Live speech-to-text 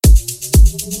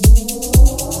Welcome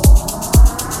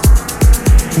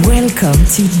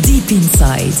to Deep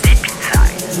Inside. Deep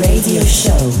Inside. Radio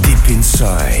show. Deep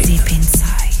Inside. Deep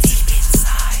Inside. Deep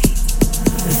Inside.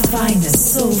 The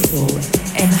finest soulful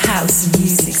and house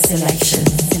music selection.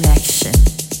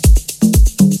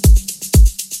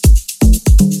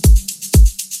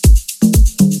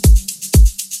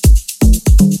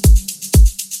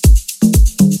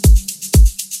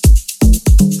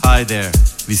 Hi there,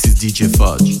 this is DJ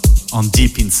Fudge on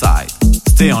Deep Inside.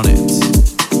 Stay on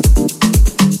it.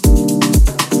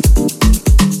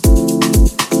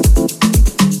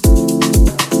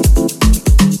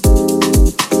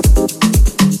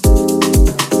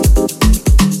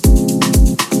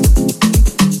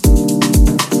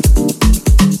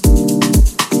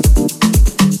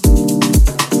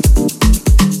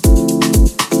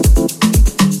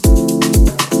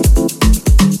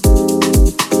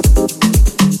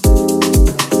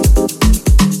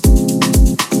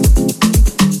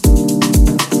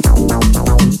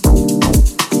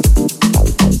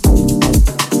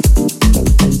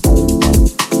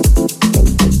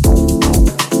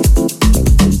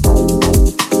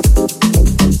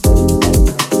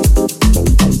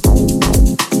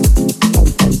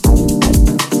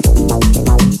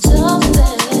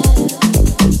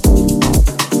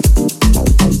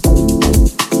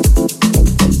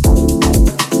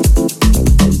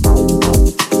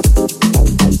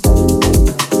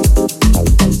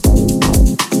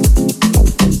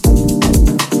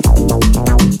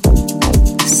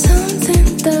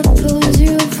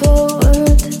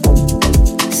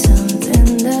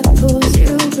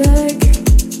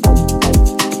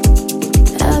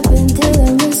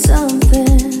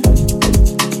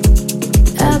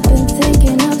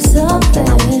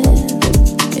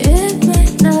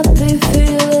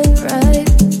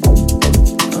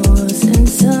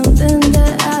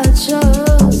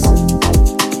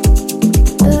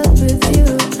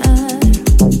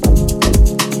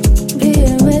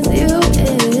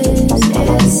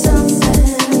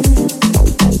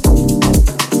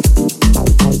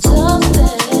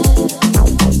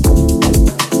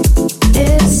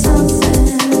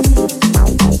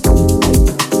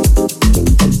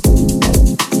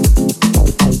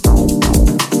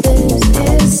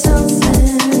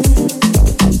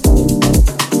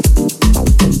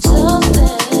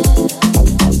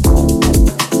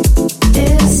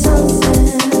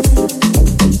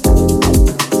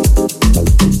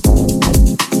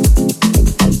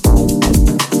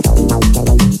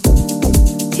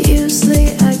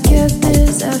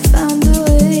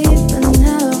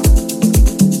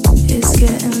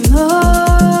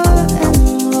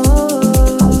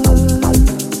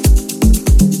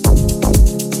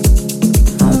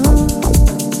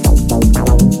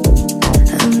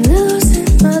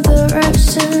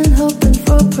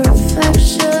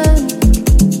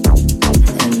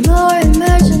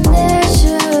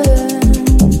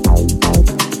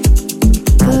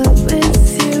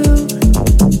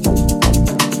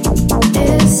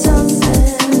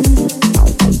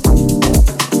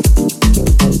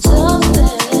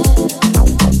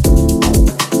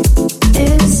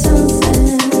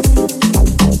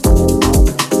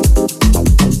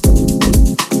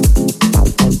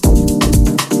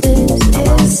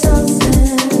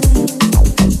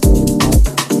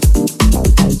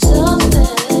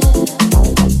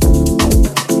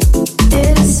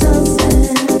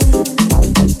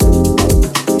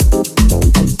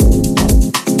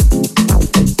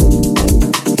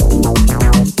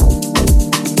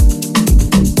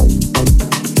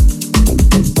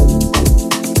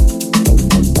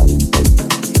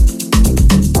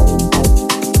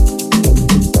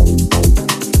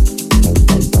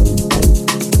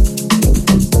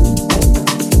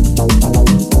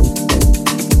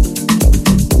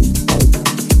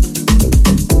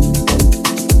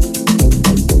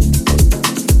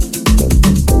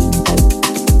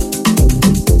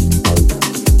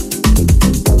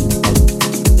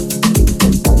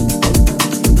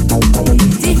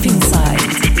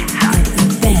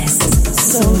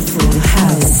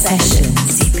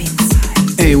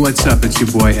 What's up? It's your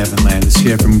boy Evan Landis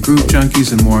here from Groove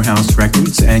Junkies and Morehouse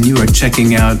Records, and you are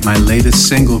checking out my latest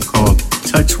single called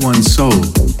Touch One Soul.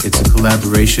 It's a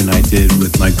collaboration I did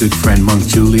with my good friend Monk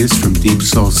Julius from Deep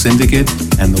Soul Syndicate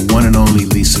and the one and only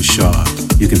Lisa Shaw.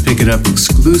 You can pick it up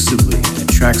exclusively at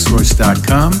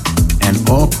Traxsource.com and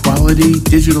all quality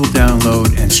digital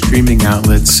download and streaming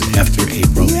outlets after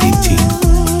April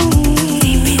 18th.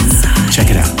 Check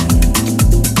it out.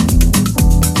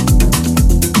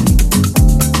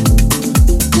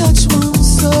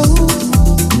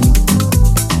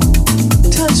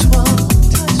 Touch one,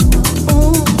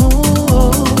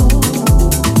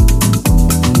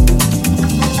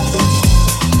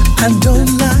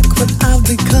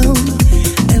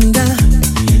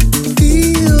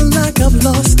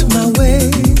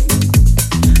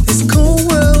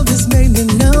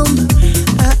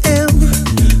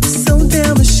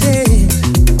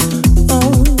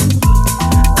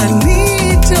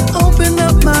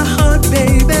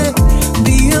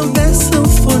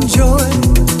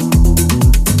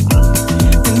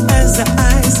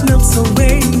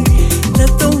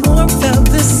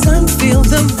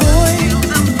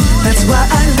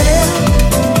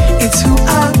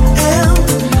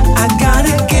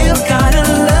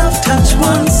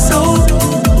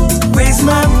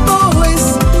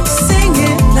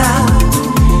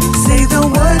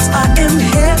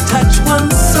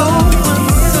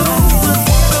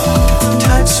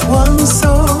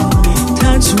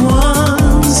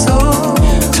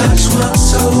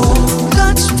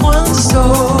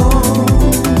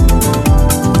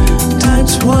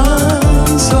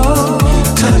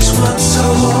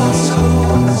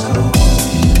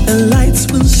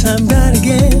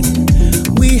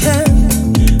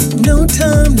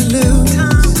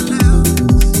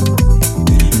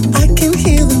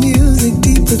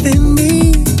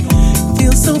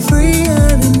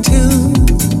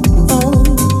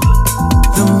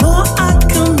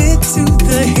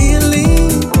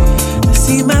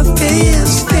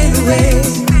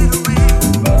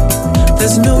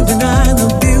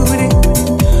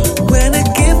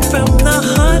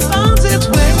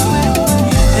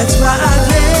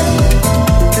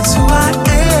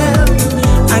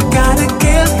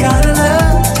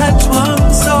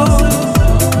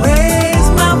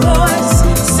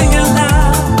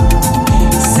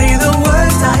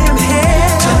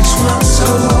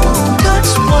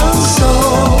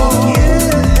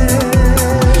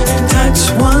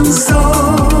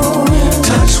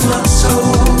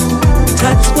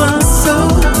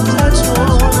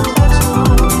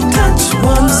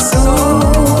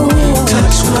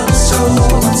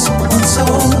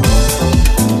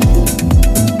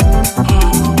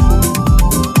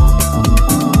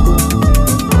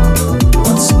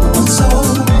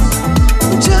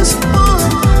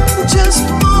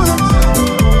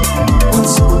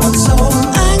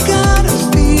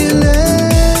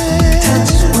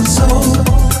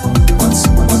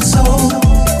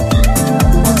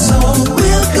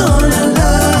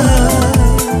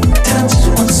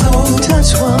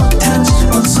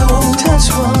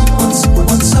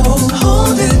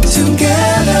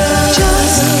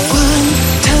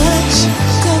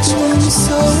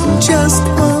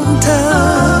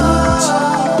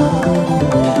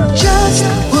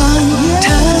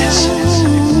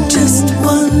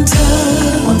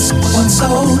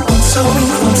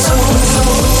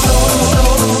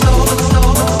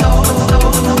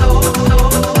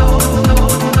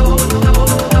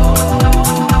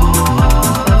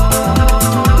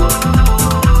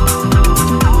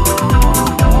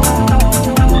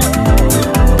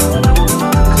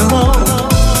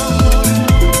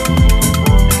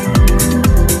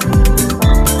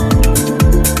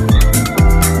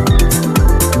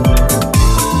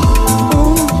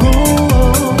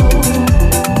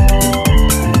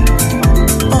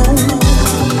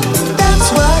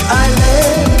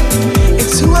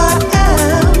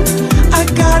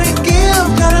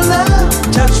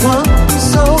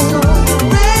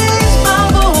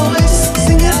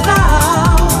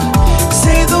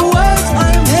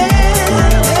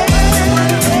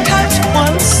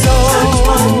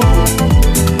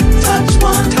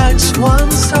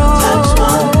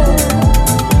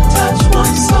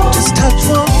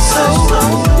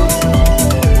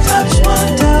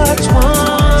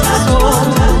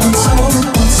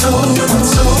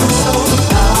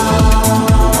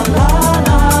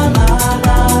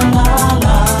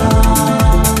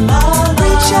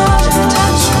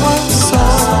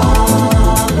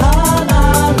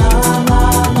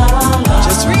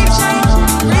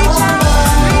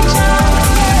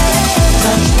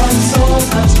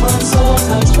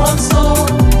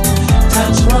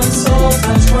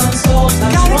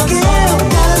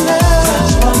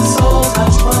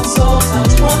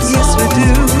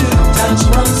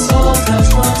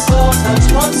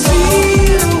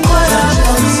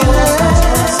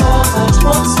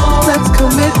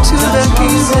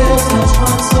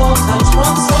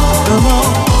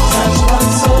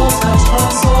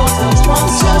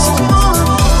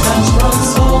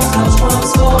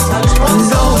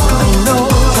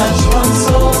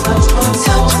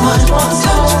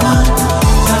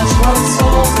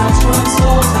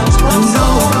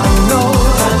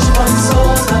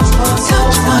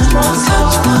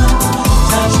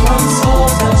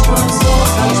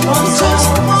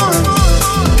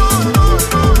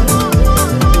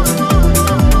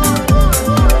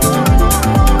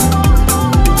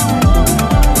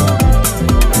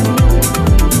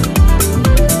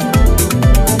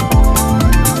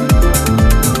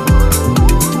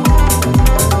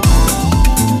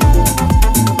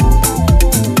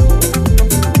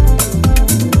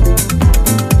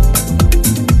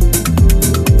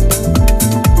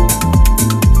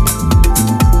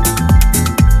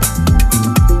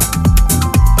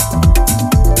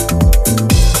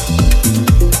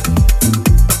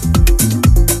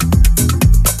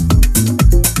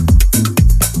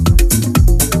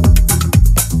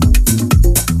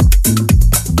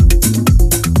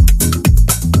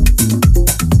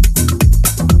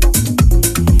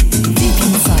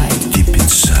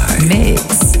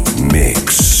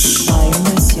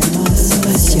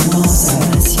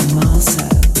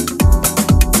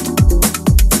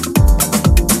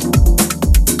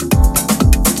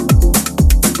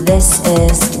 This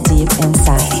is Deep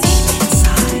Inside.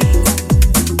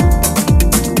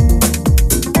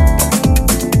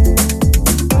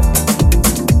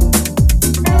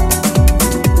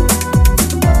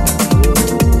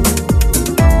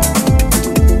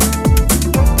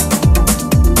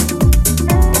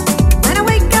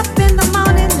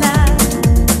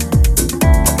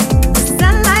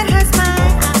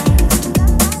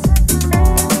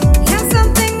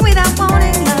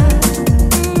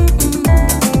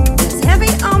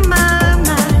 Heavy on my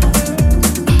mind.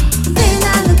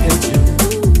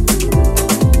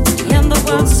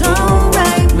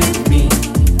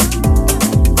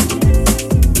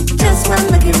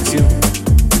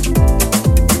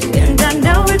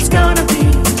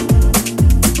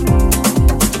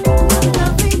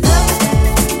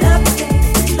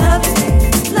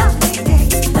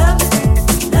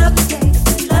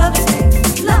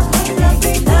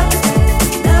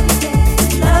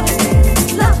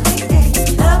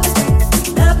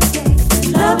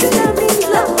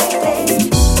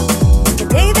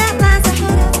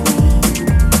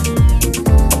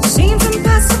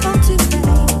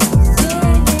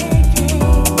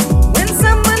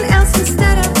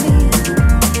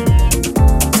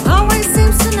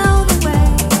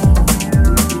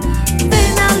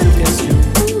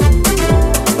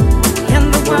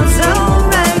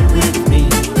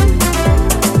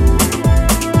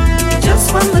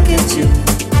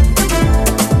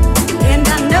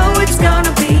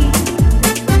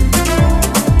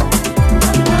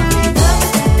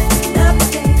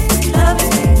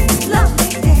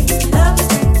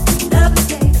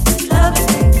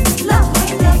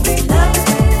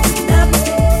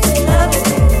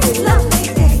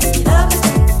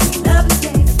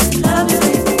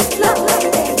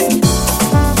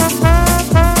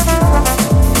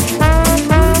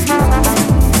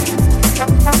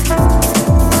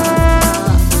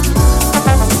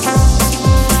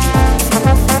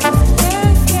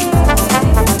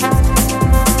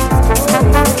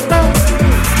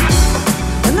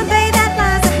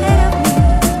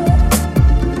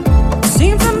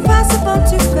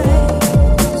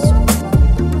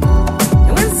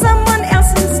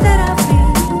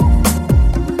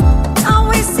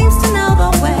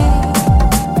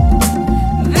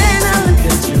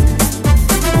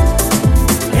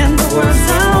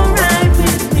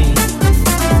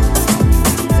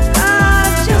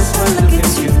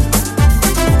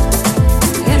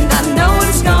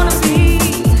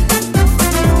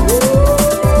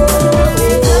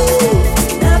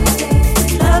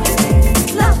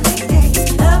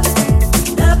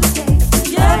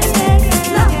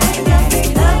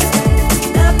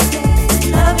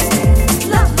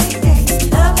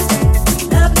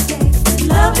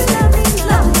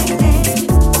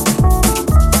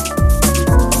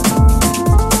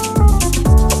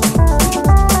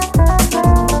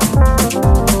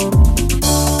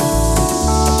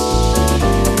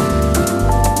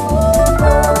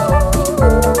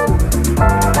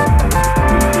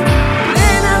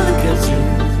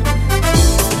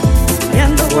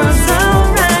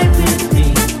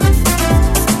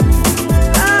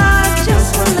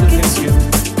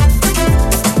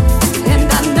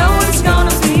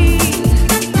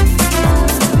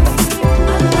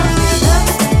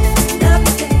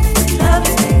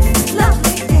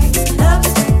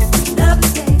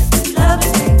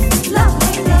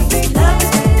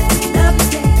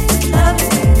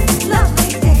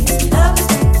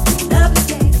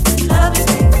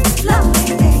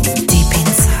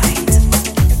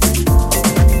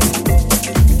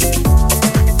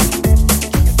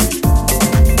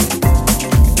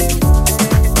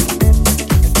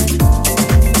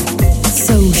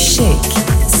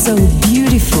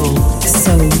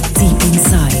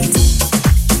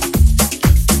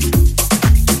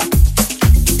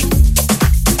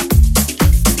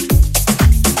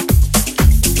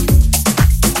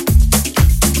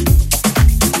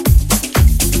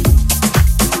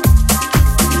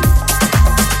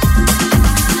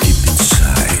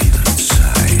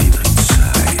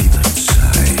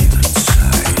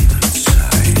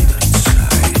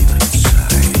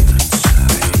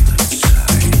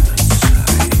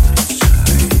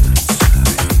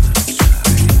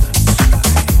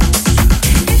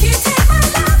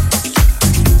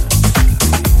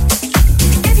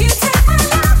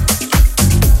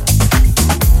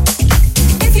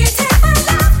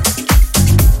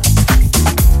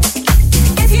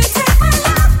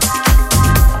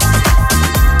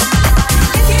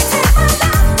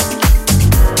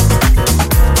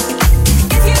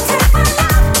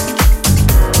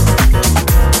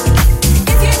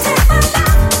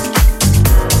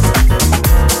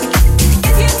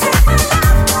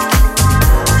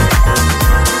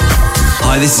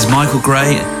 This is Michael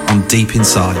Gray on Deep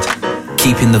Inside,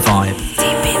 keeping the vibe.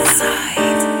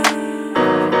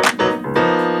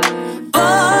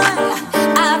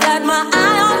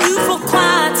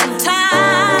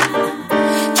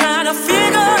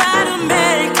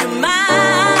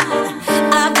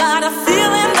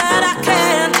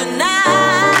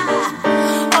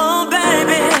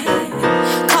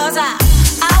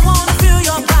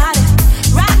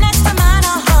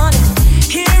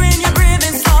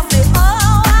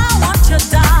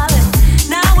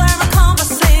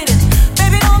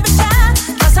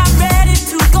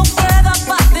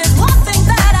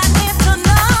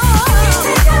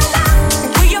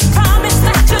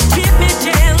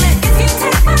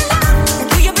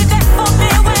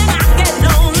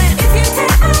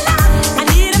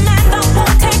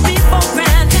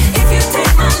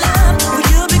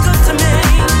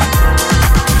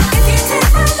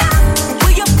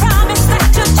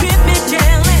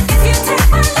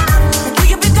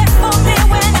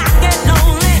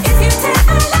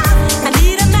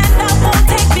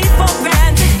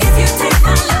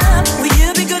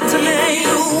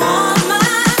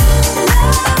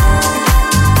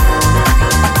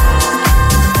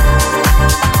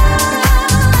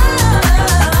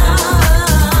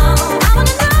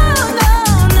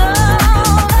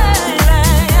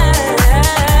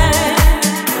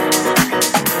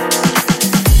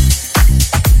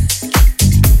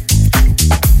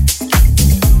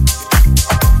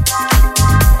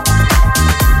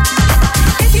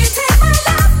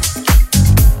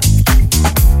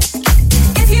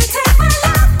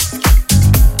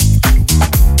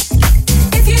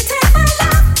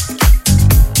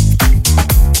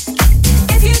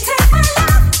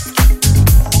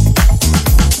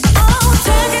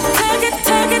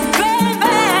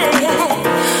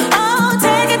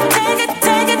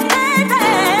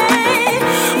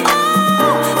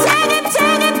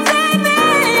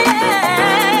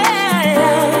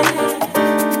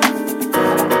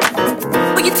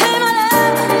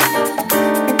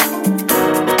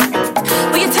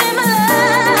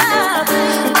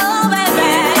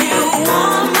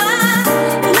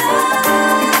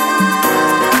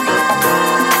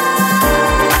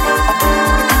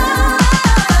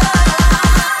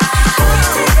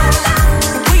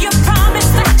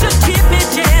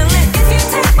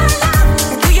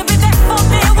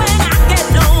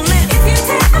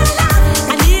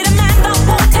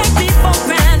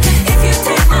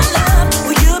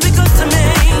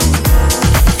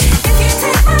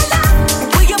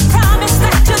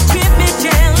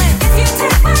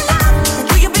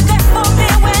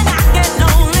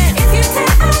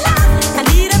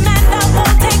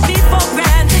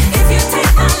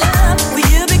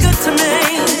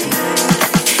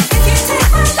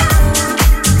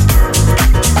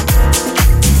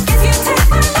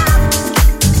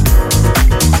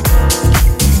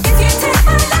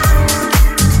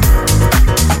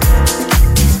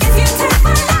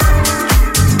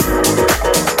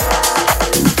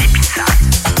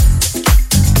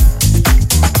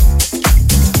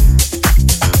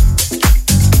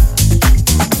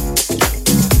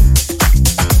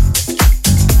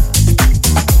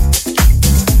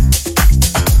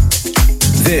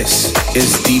 This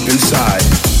is Deep Inside.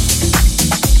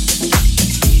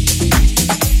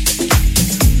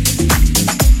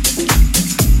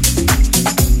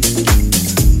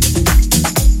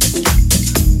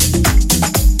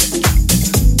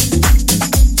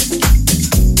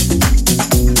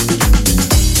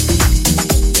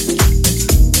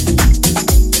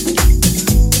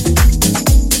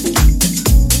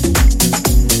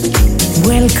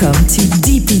 Welcome to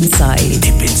Deep Inside.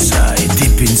 Deep Inside,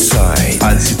 Deep Inside.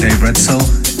 Hi, this is Dave Red Soul,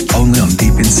 only on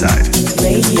Deep Inside.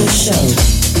 Radio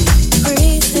show.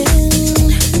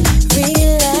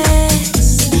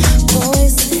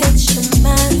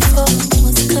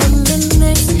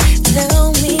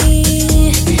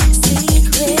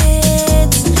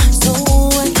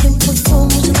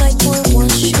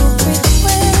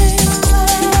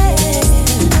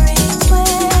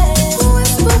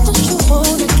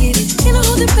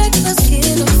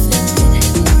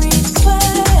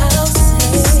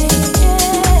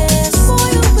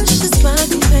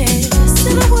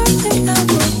 Sit up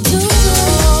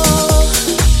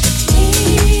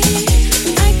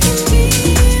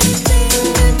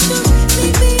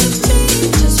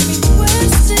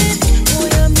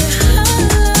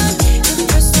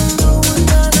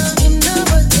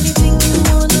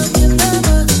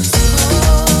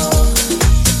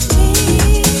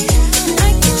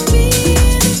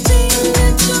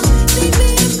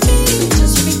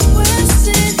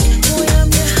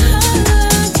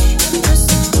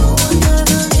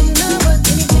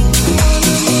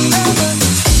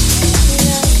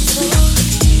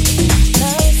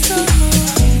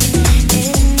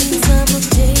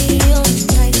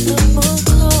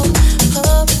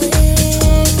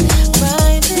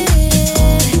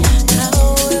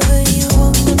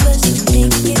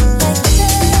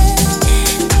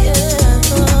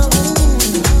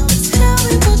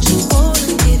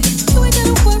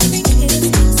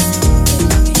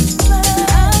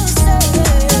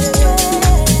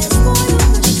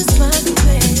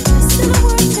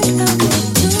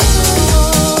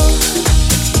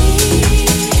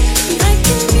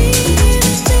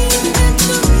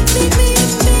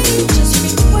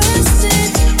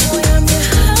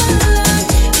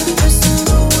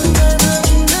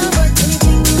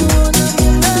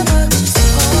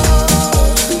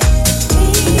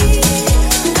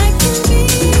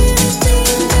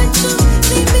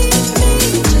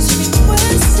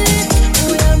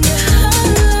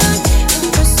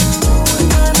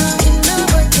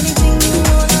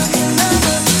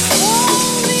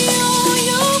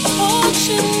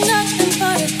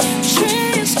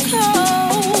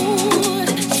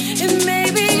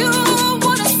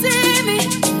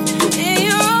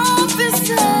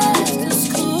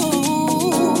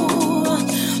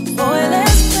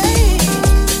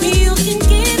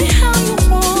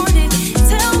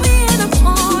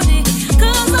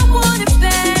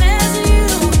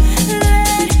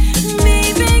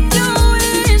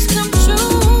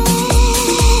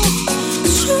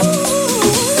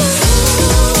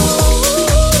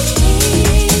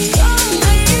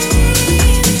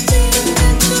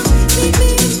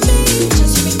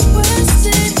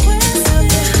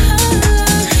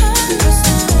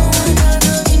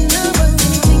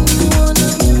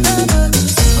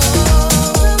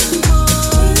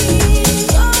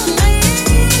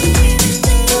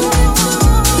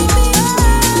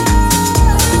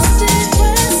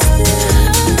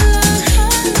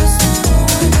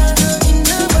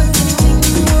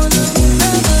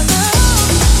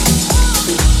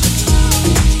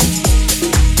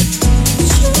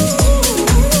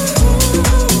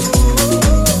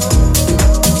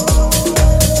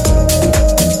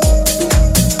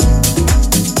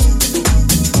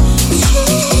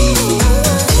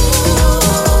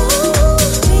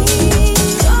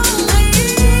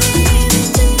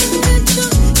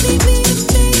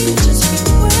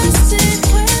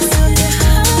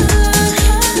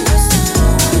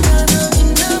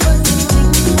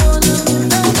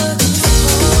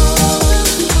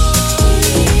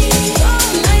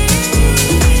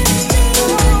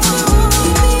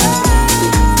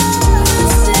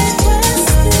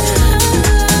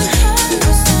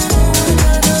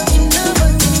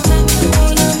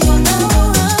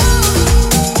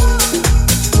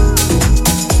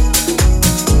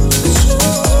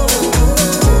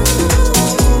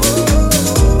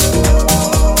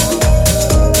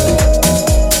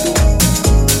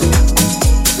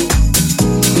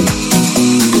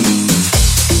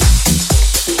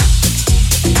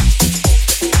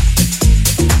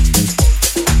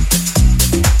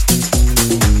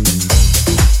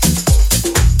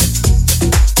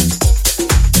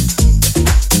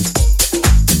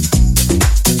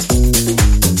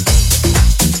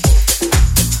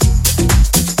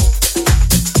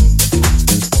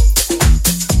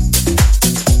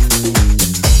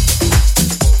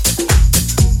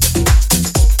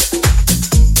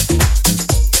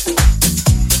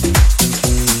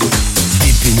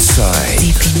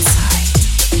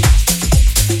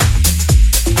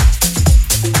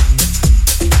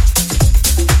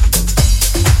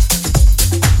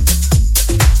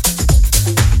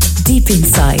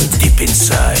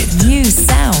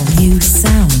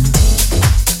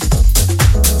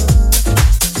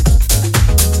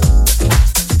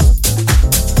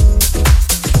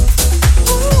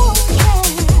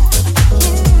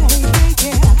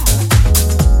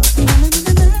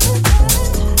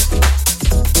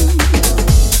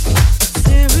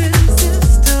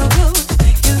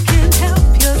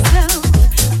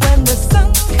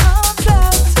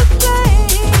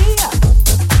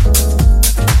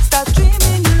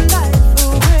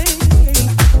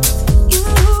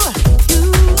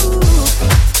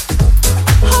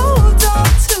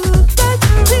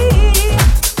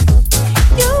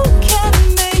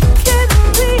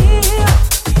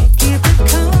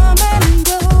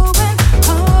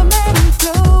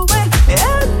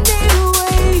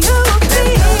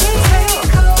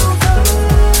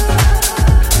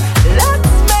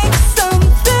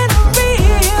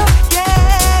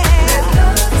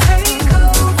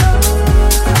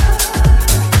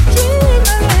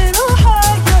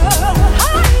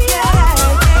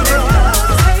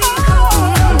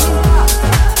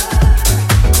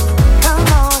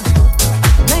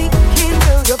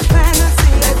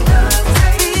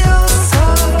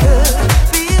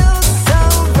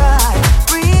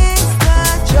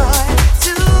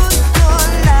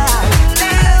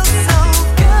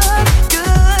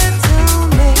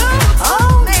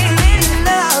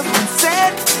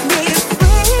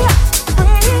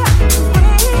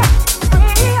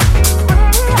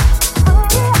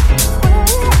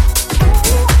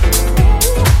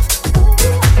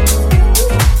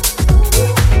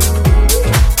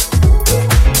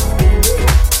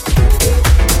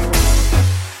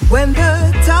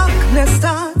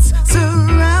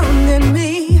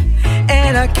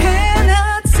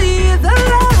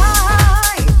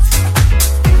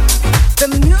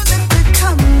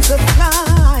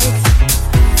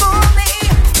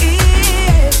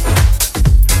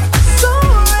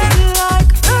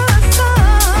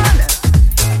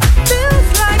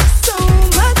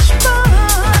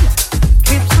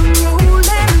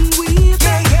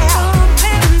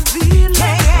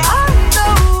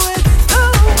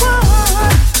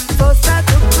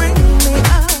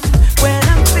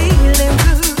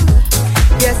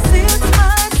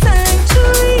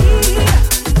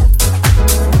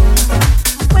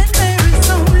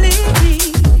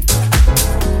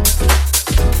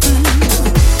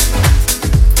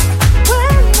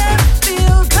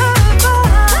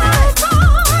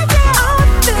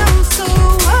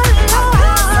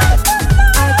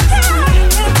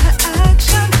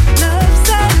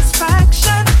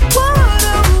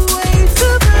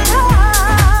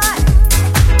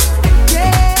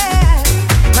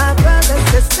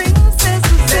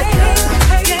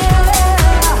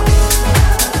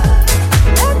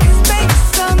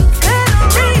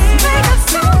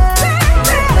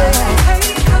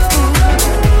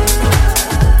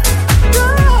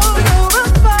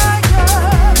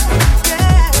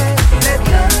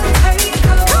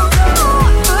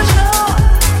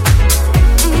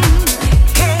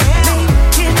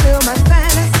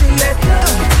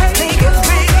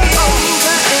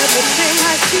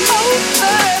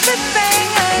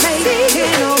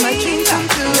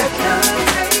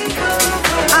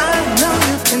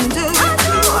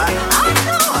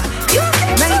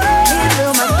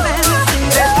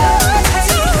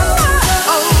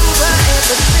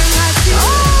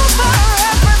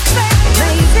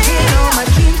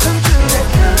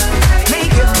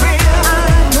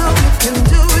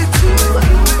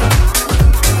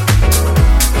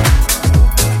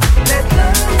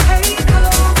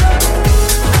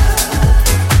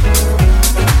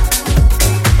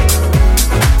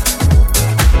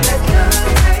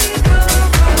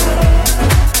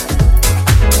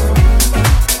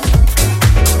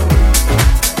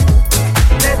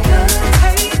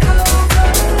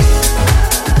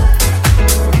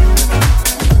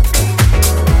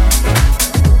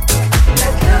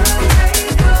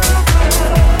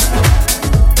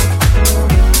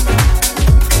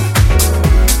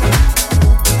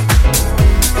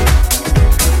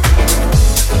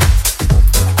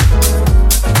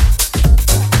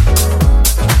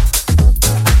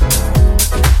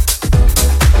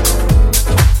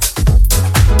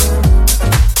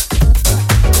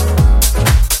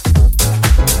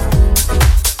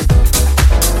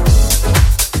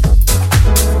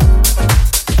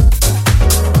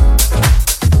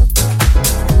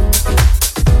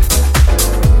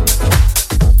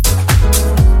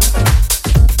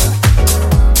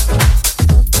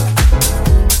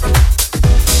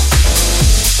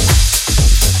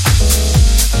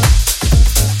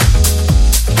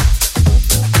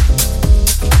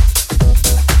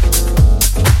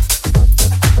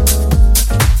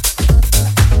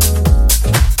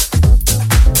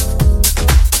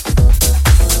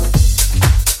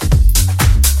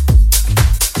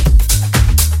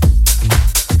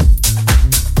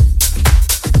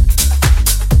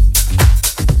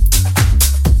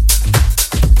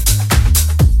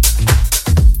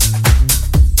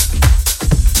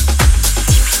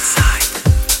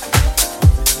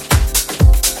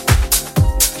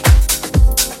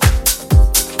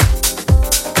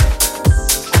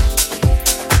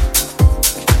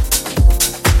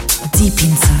Deep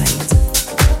Inside.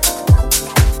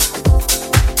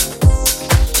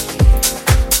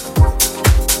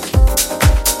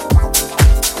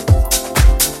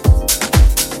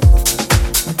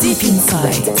 Deep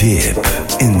Inside. Deep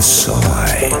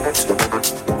Inside.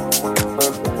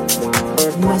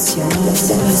 Monsieur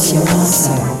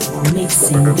Marceau,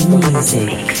 mixing the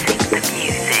music.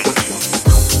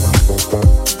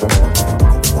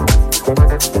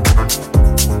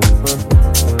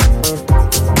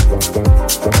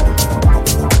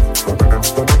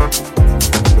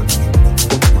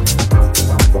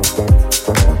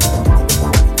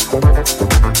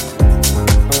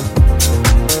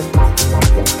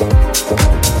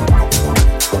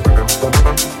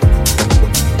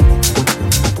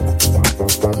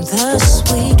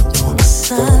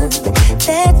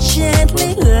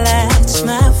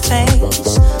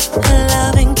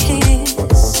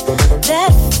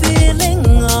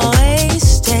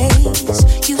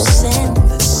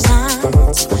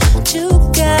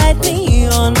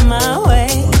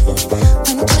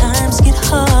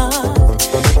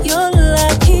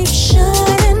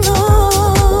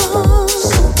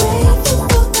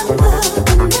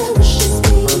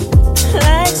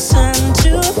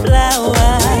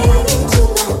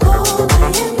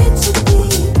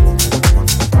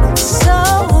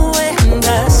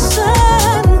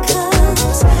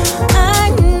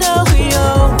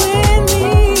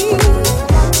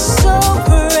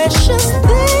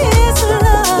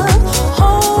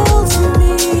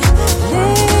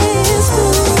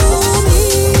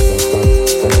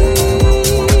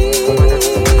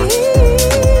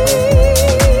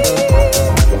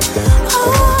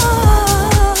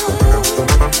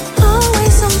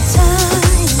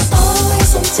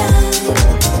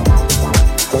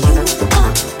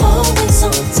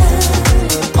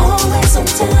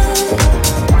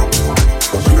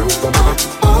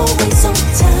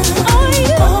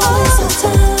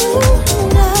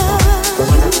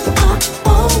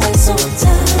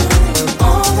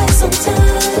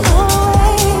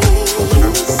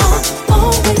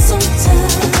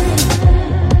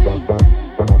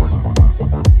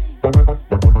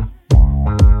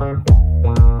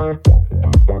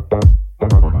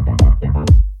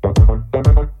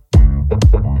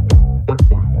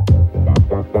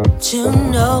 Change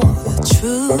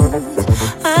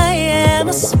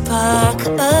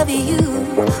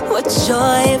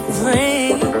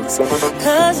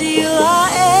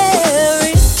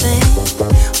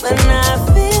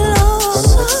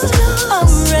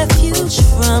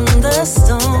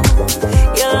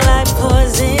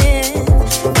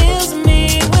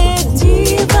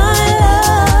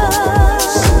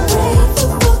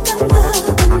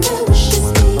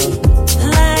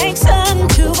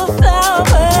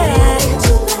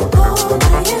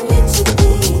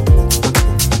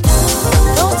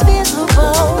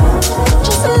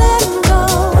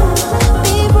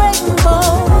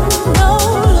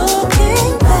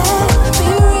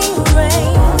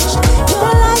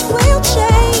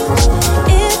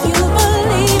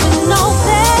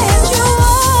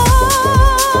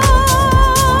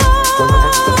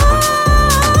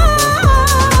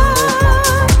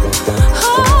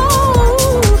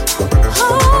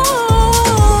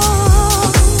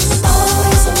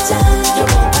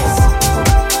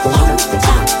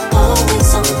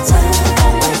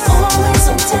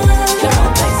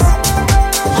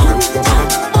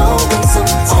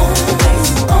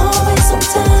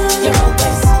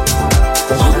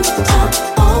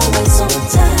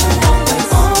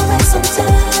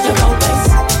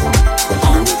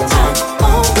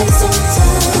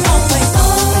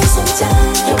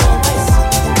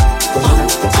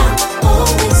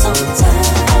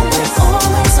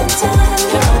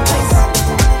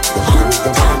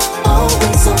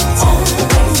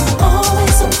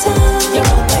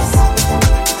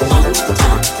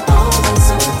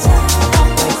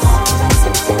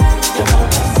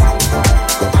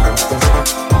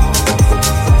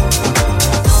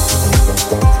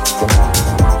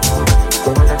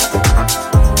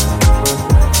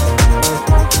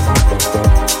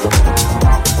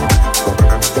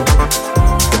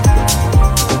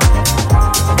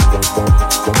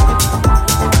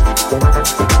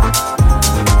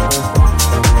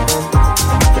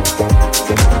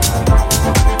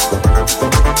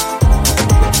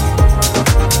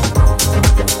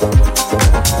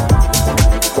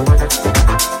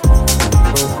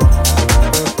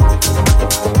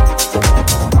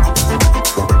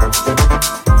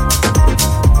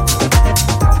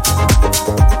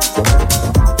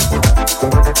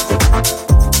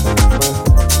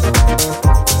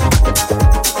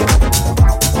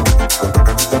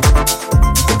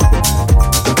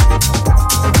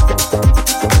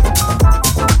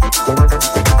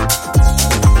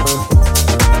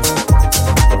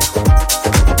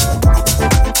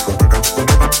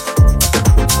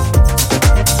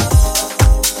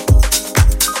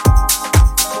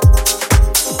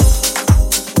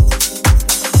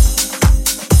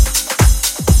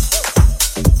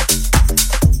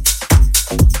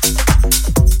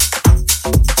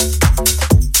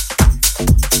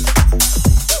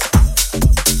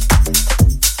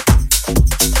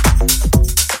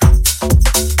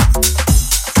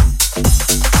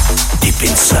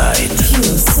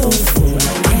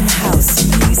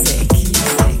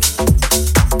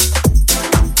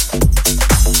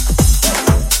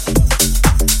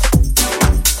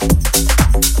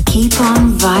Keep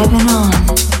on vibing on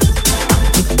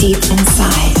with Deep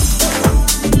Inside.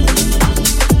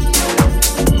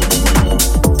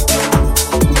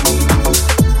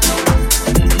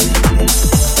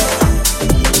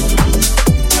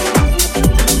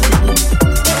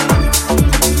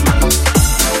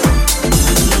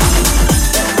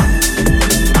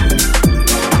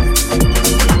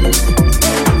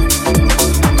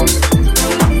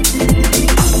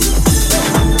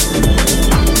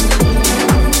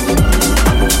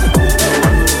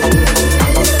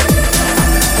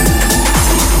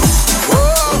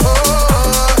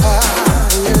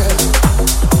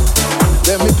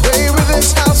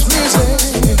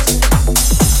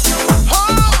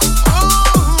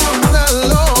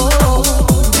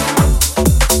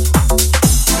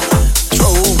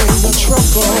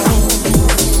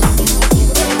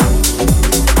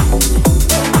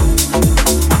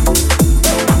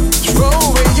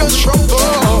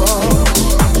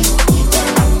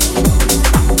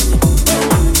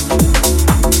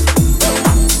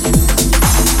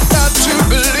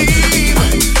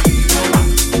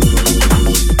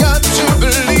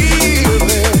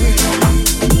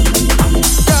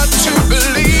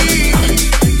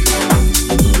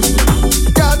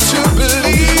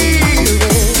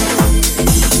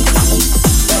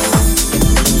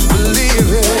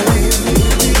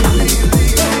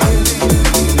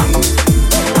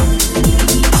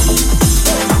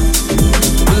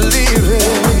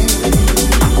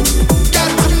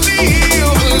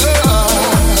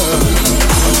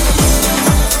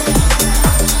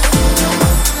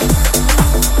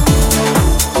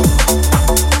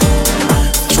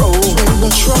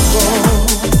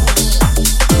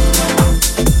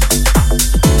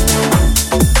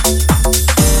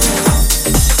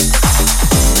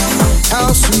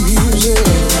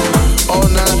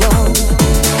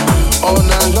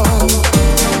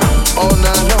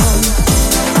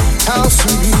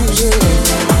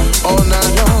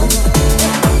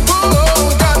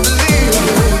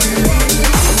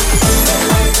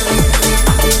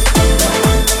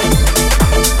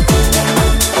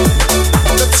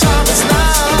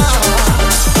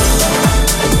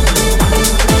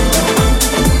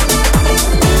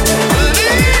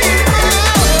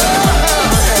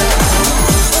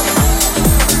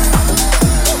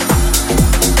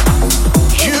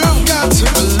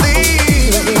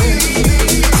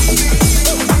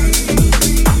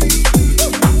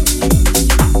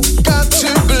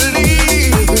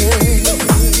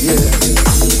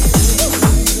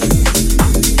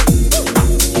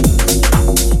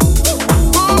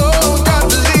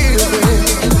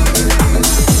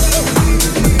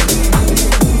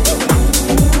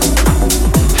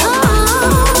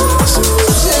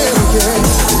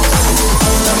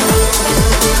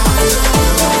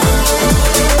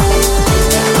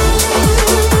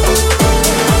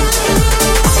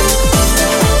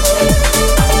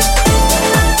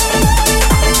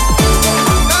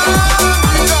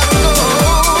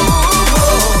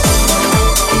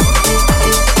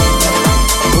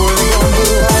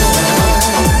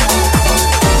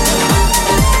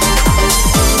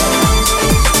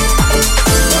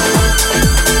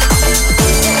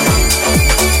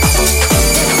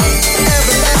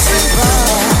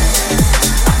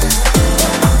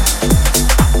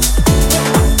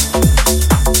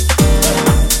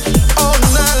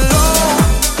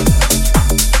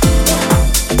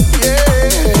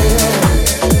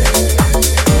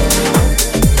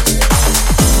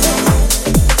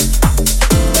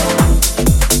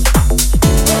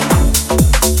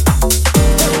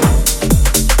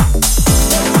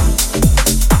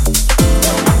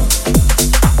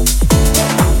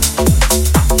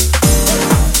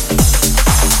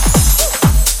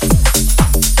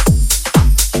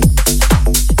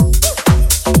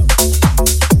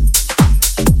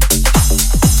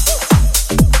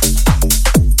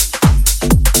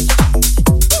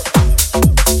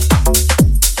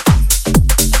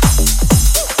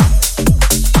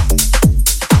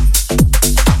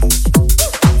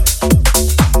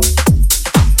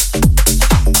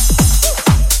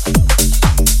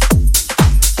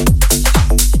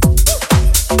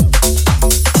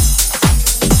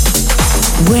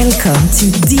 Welcome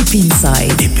to Deep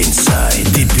Inside. Deep Inside,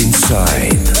 Deep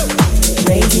Inside.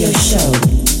 Radio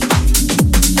show.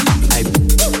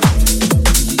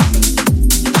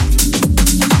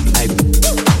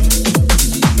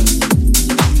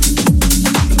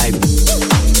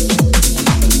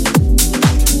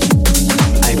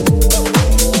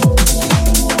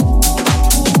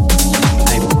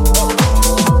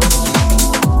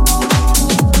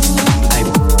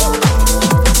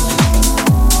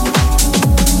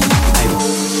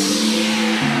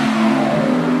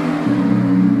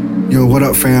 Yo, what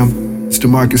up, fam? It's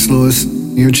DeMarcus Lewis.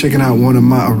 You're checking out one of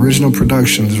my original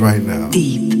productions right now.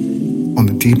 Deep. On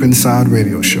the Deep Inside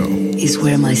Radio Show. Is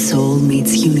where my soul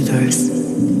meets universe.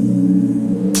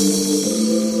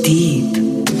 Deep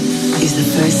is the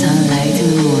first sunlight in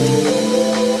the morning.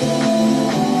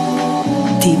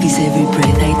 Deep is every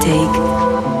breath I take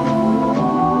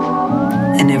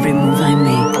and every move I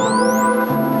make.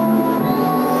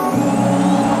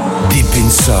 Deep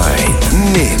Inside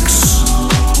Mix.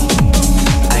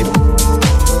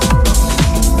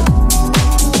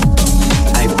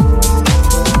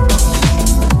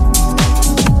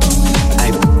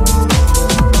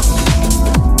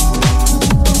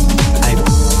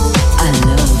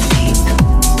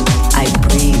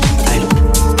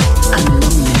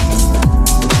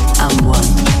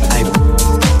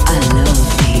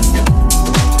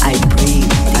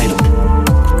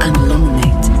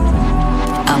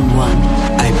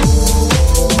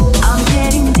 I'm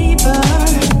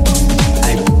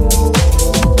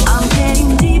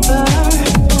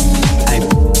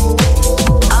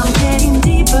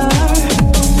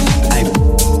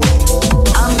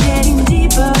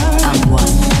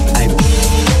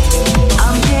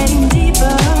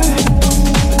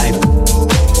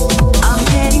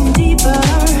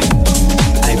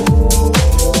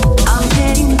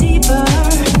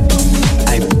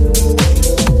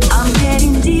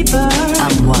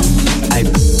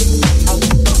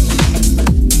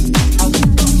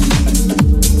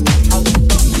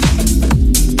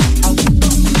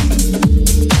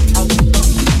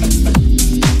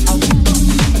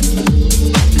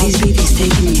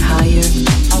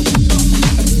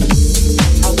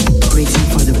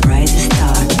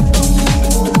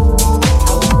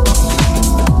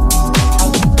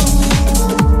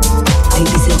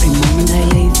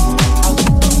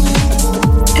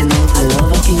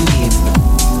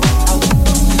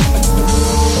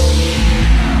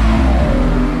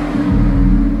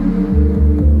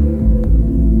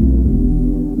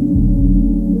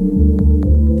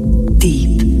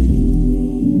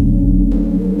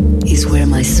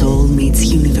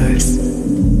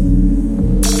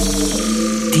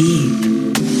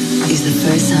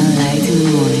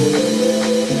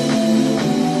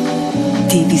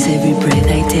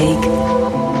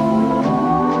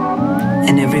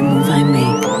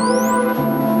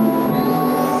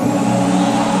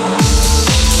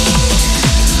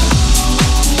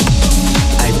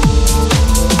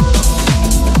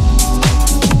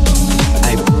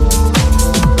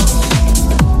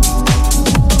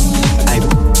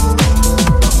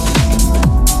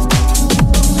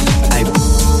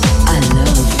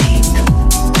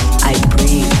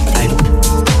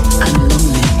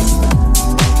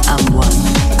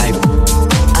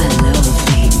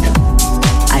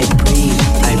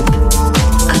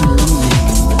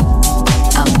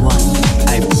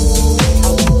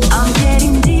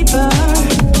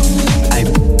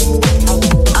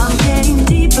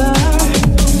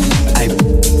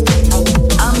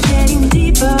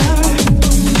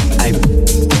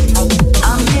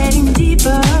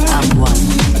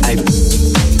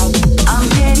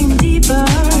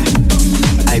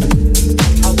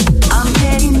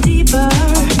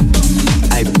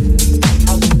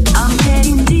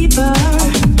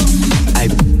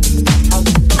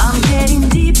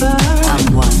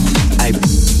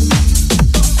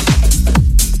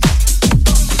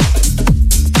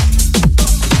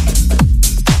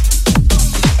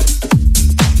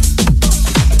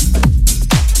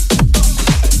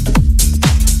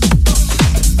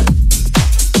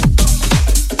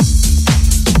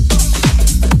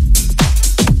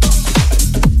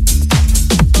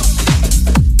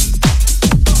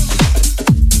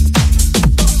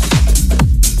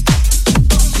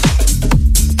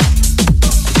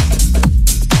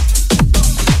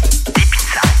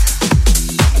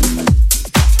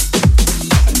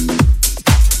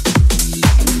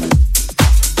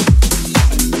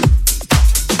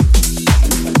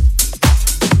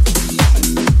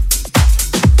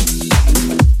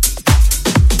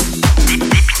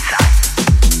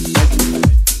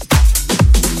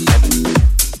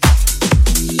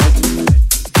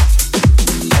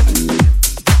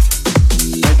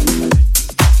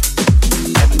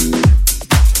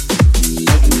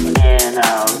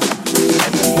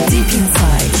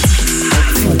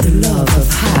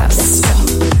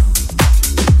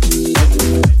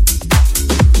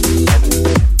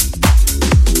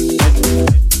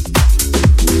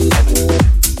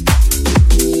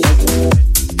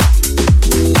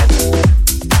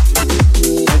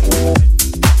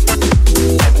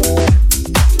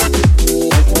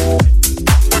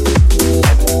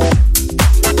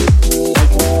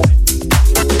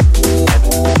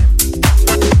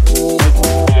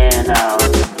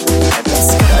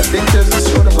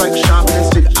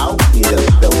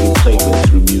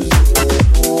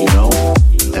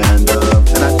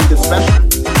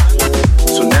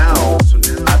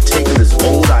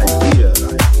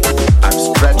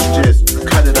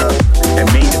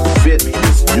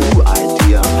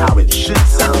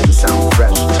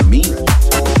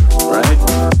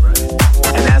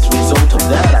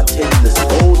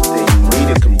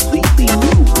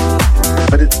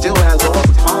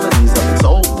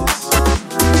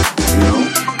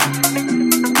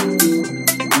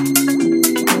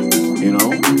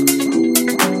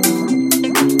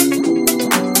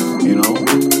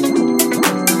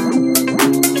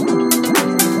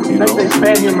let's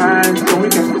expand your mind so we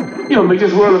can, make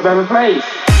this world a better place.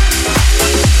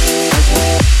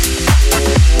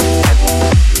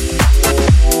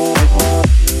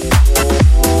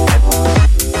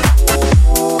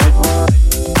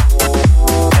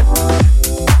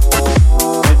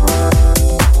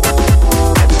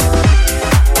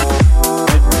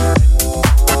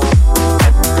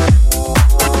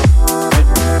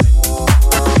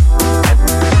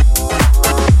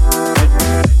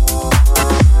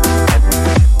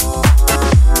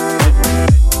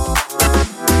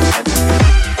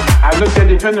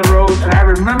 Defender Rose, and I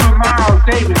remember Miles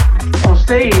Davis on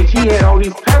stage. He had all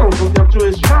these pedals hooked up to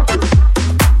his trumpet.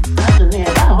 I said, man,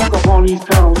 I hook up all these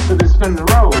pedals to this Fender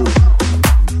Rose.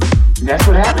 And that's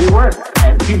what happened. It worked.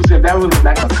 And people said that was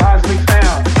like a cosmic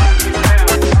sound.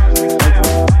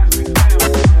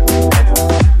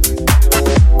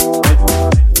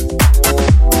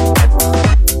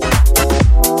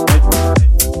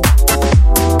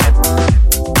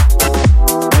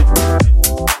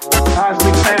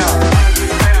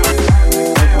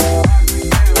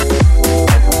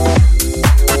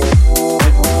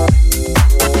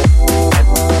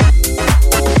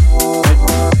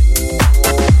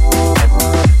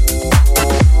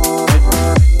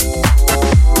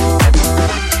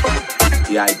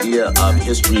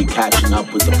 History catching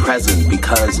up with the present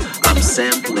because I'm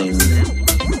sampling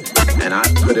and I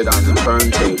put it on the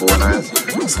turntable and I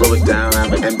slow it down, I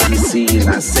have an MPC and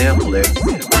I sample it.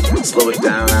 Slow it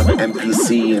down, I have an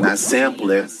MPC and I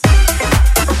sample it.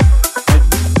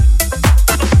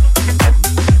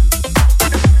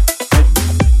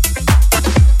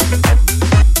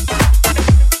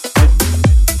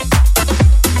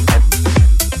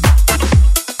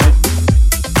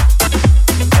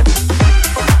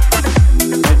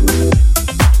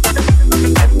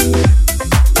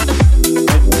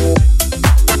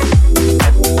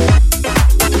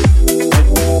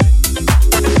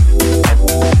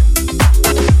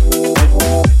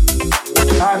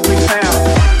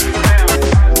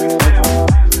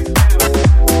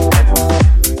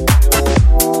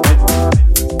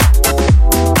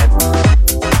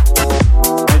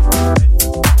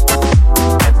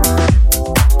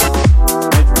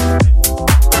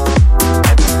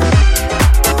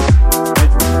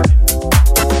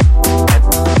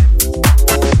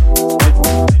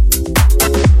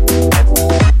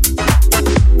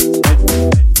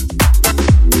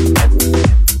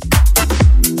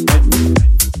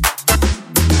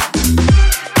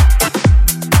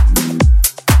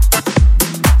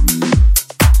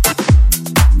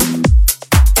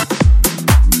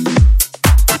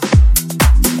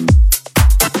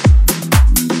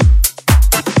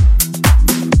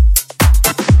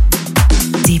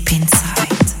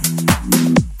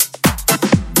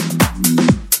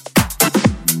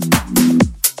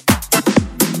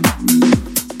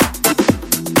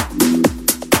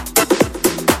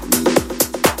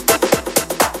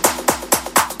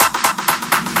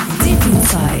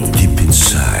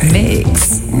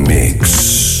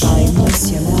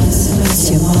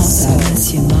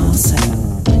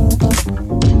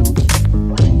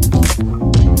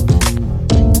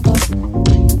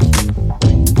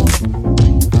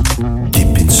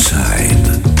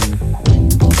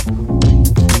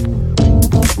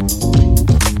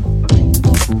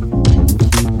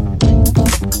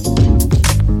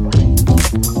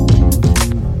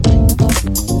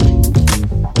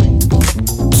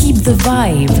 The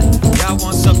vibe. Y'all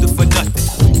want something for nothing.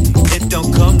 It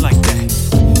don't come like that.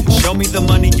 Show me the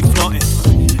money you flaunting,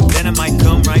 then I might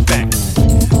come right back.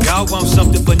 Y'all want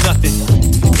something for nothing.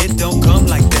 It don't come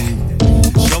like that.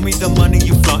 Show me the money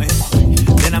you flaunting,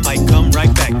 then I might come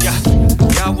right back. Yeah.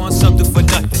 Y'all want something for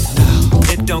nothing.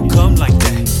 It don't come like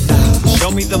that. Show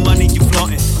me the money you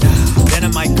flaunting, then I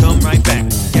might come right back.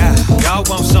 Yeah. Y'all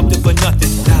want something for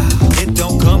nothing. It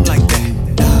don't come like that.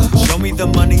 Show me the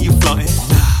money you flaunting,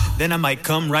 then I might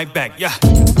come right back, yeah.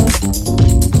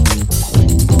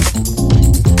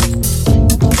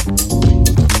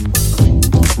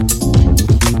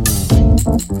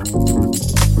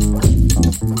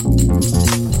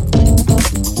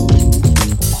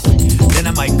 Then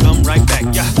I might come right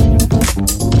back, yeah.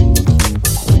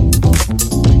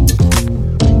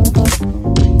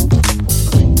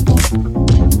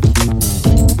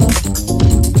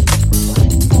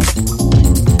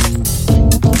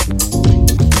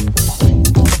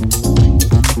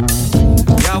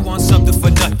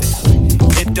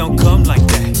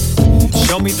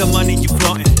 The money you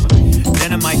flaunting,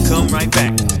 then I might come right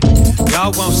back.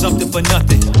 Y'all want something for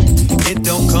nothing. It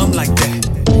don't come like that.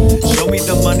 Show me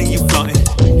the money you flaunting,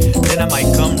 then I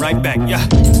might come right back. Yeah.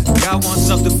 Y'all want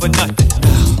something for nothing.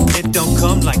 It don't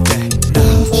come like that.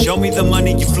 Show me the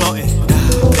money you flaunting,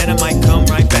 then I might come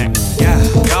right back. Yeah,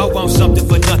 y'all want something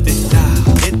for nothing.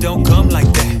 It don't come like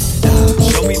that.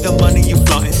 Show me the money you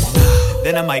flaunting,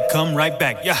 then I might come right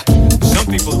back. Yeah, some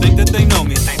people think that they know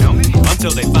me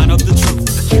until they find out the truth.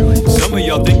 Some of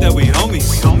y'all think that we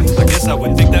homies. I guess I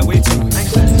would think that way too.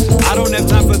 I don't have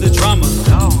time for the drama.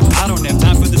 I don't have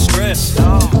time for the stress.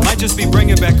 Might just be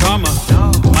bringing back karma.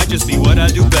 Might just be what I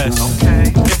do best.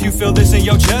 If you feel this in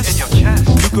your chest,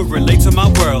 you could relate to my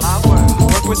world.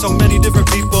 Work with so many different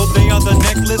people. They are the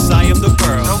necklace, I am the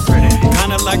pearl.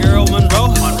 Kinda like Earl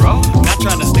Monroe. Not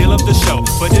trying to steal up the show,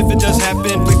 but if it does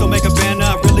happen, please don't make a banner.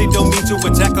 I really don't mean to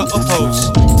attack or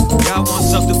oppose. Y'all want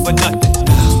something for nothing.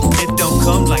 It don't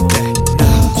come like that.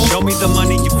 Show me the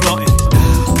money you flaunting,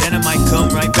 then I might come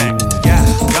right back. Yeah,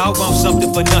 y'all want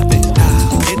something for nothing.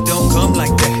 It don't come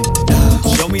like that.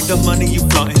 Show me the money you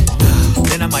flaunting,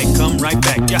 then I might come right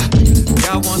back. Yeah,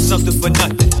 y'all want something for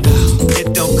nothing.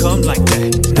 It don't come like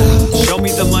that. Show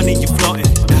me the money you flaunting,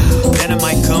 then I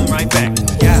might come right back.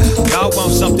 Yeah, y'all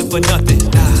want something for nothing.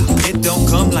 It don't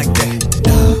come like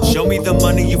that. Show me the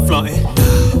money you flaunting,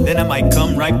 then I might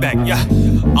come right back. Yeah,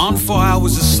 on 4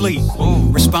 hours of sleep,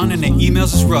 responding to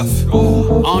emails is rough.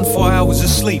 On 4 hours of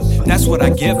sleep, that's what I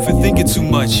get for thinking too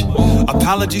much.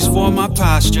 Apologies for my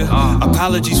posture,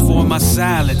 apologies for my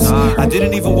silence. I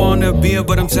didn't even want a beer,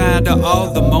 but I'm tired of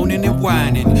all the moaning and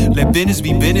whining. Let business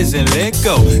be business and let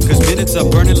go, cause minutes are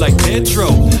burning like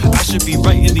petrol. I should be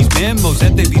writing these memos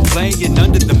that they be playing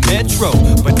under the metro,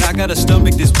 but I gotta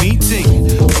stomach this meeting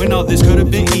when all this could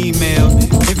have been emailed.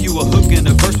 Give you a hook and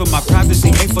a verse, but my privacy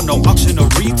ain't for no auction or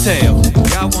retail.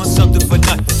 Y'all want something for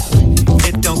nothing.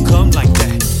 It don't come like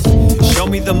that. Show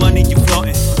me the money you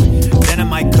flaunting, then I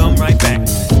might come right back.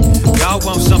 Y'all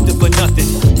want something for nothing.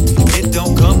 It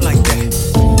don't come like that.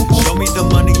 Show me the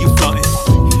money you flaunting,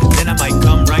 then I might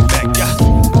come right back. Yeah,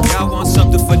 y'all want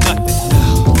something for nothing.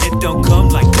 It don't come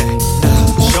like that.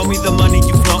 Show me the money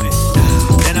you flaunting,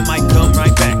 then I might come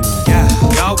right back. Yeah,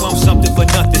 y'all want something for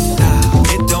nothing.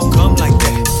 It don't come like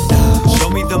that. Show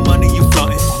me the money you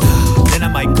flaunting, then I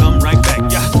might come right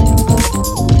back. Yeah.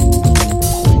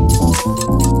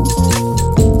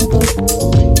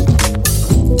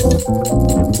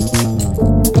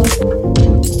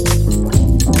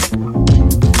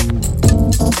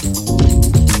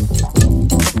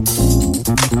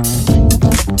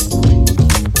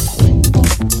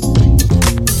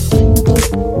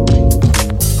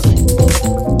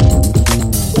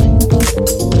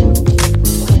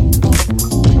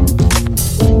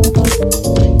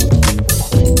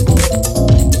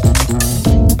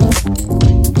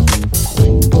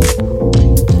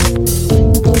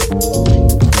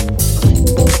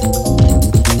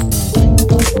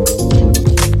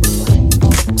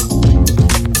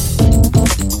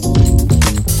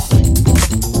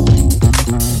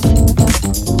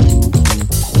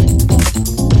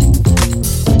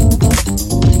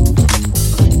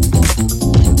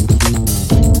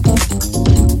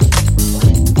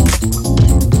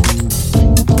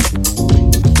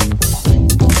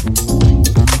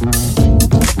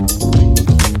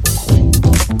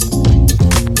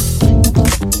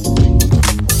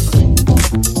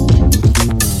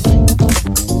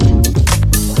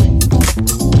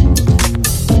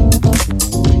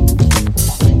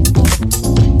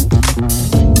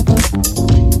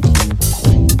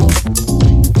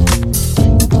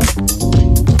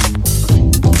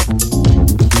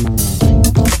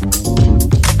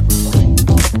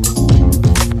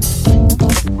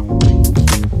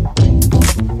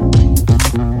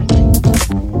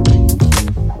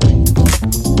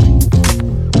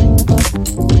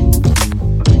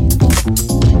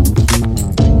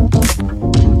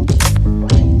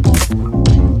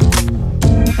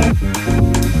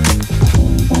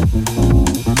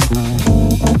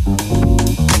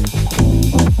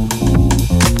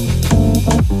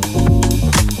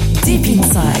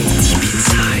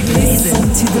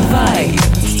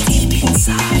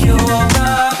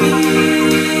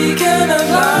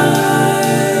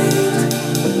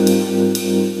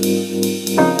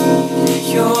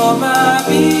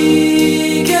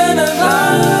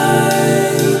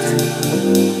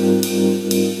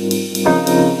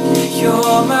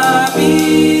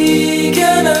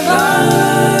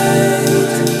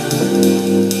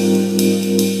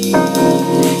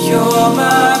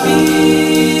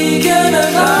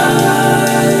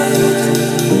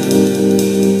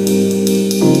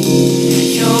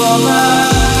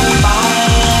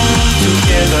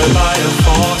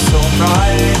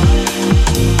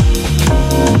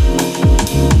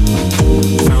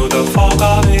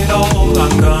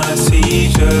 I'm gonna see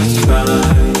just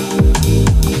fine.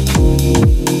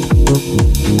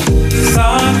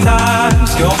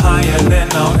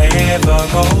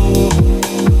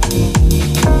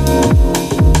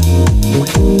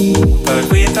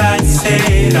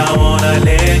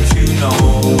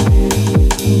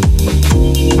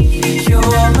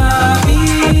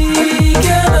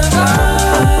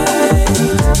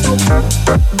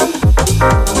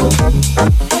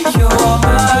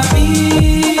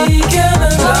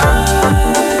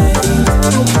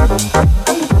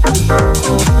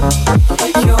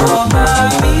 You're my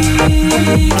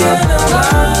beacon of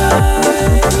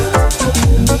light.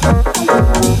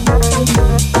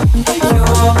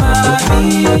 You're my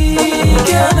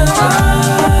beacon of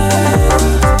light.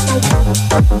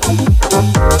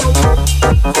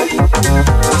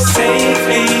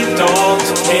 Safely docked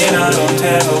in a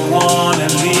hotel.